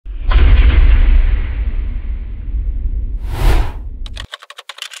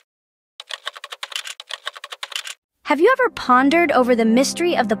Have you ever pondered over the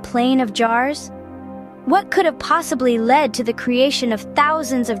mystery of the Plain of Jars? What could have possibly led to the creation of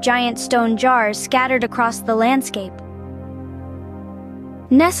thousands of giant stone jars scattered across the landscape?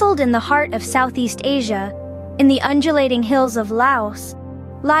 Nestled in the heart of Southeast Asia, in the undulating hills of Laos,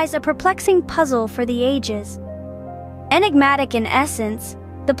 lies a perplexing puzzle for the ages. Enigmatic in essence,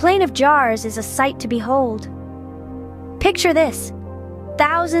 the Plain of Jars is a sight to behold. Picture this: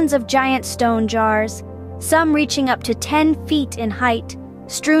 thousands of giant stone jars, some reaching up to 10 feet in height,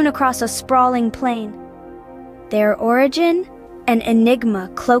 strewn across a sprawling plain. Their origin? An enigma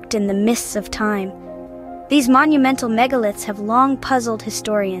cloaked in the mists of time. These monumental megaliths have long puzzled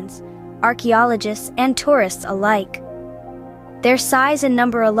historians, archaeologists, and tourists alike. Their size and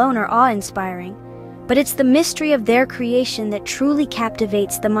number alone are awe-inspiring, but it's the mystery of their creation that truly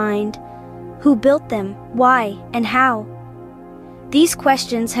captivates the mind. Who built them? Why? And how? These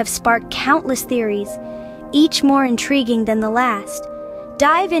questions have sparked countless theories, each more intriguing than the last.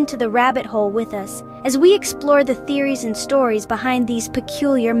 Dive into the rabbit hole with us as we explore the theories and stories behind these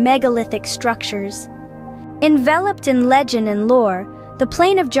peculiar megalithic structures. Enveloped in legend and lore, the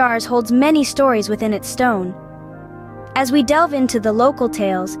Plain of Jars holds many stories within its stone. As we delve into the local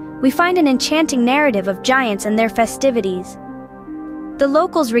tales, we find an enchanting narrative of giants and their festivities. The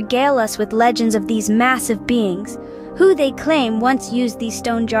locals regale us with legends of these massive beings, who they claim once used these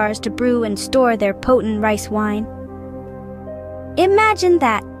stone jars to brew and store their potent rice wine. Imagine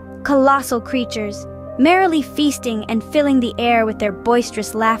that, colossal creatures, merrily feasting and filling the air with their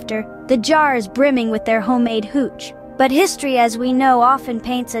boisterous laughter, the jars brimming with their homemade hooch. But history, as we know, often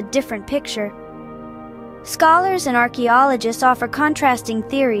paints a different picture. Scholars and archaeologists offer contrasting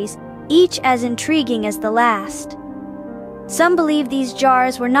theories, each as intriguing as the last. Some believe these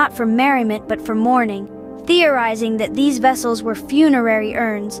jars were not for merriment but for mourning, theorizing that these vessels were funerary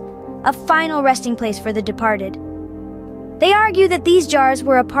urns, a final resting place for the departed. They argue that these jars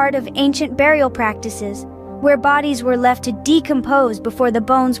were a part of ancient burial practices, where bodies were left to decompose before the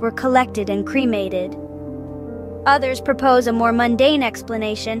bones were collected and cremated. Others propose a more mundane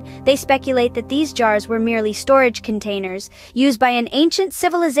explanation. They speculate that these jars were merely storage containers used by an ancient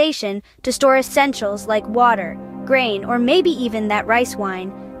civilization to store essentials like water, grain, or maybe even that rice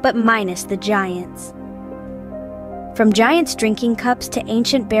wine, but minus the giants. From giants' drinking cups to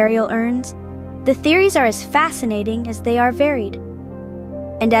ancient burial urns, the theories are as fascinating as they are varied.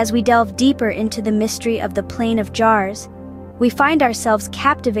 And as we delve deeper into the mystery of the Plain of Jars, we find ourselves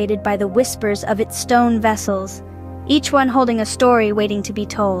captivated by the whispers of its stone vessels, each one holding a story waiting to be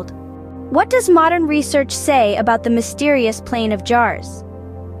told. What does modern research say about the mysterious Plain of Jars?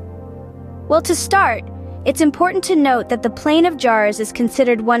 Well, to start, it's important to note that the Plain of Jars is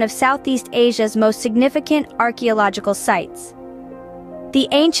considered one of Southeast Asia's most significant archaeological sites. The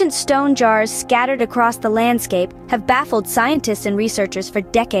ancient stone jars scattered across the landscape have baffled scientists and researchers for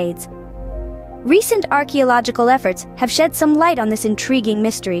decades. Recent archaeological efforts have shed some light on this intriguing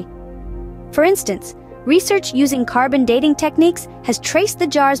mystery. For instance, research using carbon dating techniques has traced the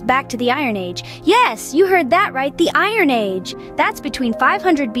jars back to the Iron Age. Yes, you heard that right, the Iron Age! That's between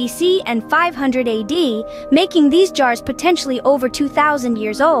 500 BC and 500 AD, making these jars potentially over 2,000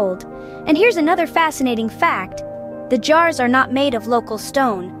 years old. And here's another fascinating fact. The jars are not made of local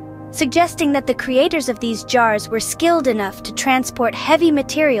stone, suggesting that the creators of these jars were skilled enough to transport heavy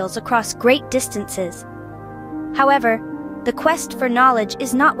materials across great distances. However, the quest for knowledge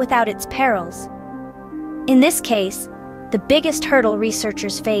is not without its perils. In this case, the biggest hurdle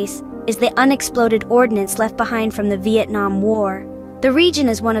researchers face is the unexploded ordnance left behind from the Vietnam War. The region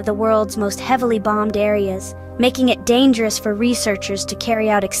is one of the world's most heavily bombed areas, making it dangerous for researchers to carry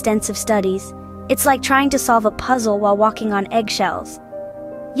out extensive studies. It's like trying to solve a puzzle while walking on eggshells.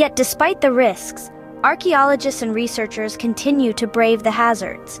 Yet despite the risks, archaeologists and researchers continue to brave the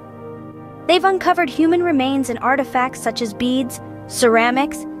hazards. They've uncovered human remains and artifacts such as beads,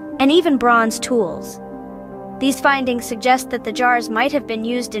 ceramics, and even bronze tools. These findings suggest that the jars might have been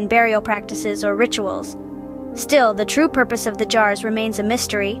used in burial practices or rituals. Still, the true purpose of the jars remains a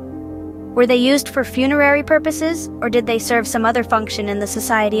mystery. Were they used for funerary purposes, or did they serve some other function in the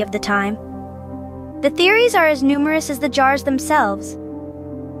society of the time? The theories are as numerous as the jars themselves.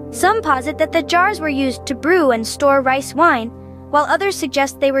 Some posit that the jars were used to brew and store rice wine, while others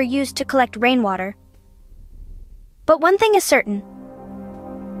suggest they were used to collect rainwater. But one thing is certain.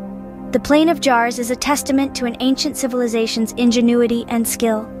 The Plain of Jars is a testament to an ancient civilization's ingenuity and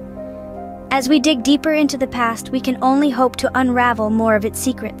skill. As we dig deeper into the past, we can only hope to unravel more of its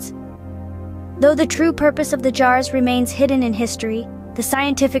secrets. Though the true purpose of the jars remains hidden in history, the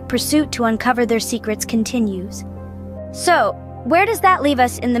scientific pursuit to uncover their secrets continues. So, where does that leave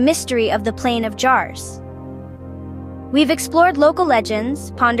us in the mystery of the Plain of Jars? We've explored local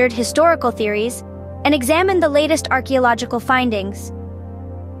legends, pondered historical theories, and examined the latest archaeological findings.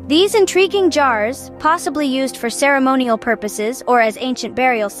 These intriguing jars, possibly used for ceremonial purposes or as ancient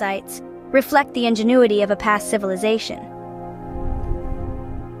burial sites, reflect the ingenuity of a past civilization.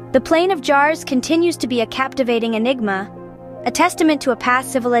 The Plain of Jars continues to be a captivating enigma, a testament to a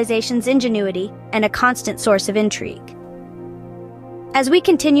past civilization's ingenuity and a constant source of intrigue. As we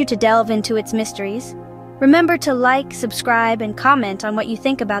continue to delve into its mysteries, remember to like, subscribe, and comment on what you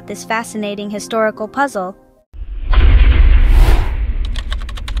think about this fascinating historical puzzle.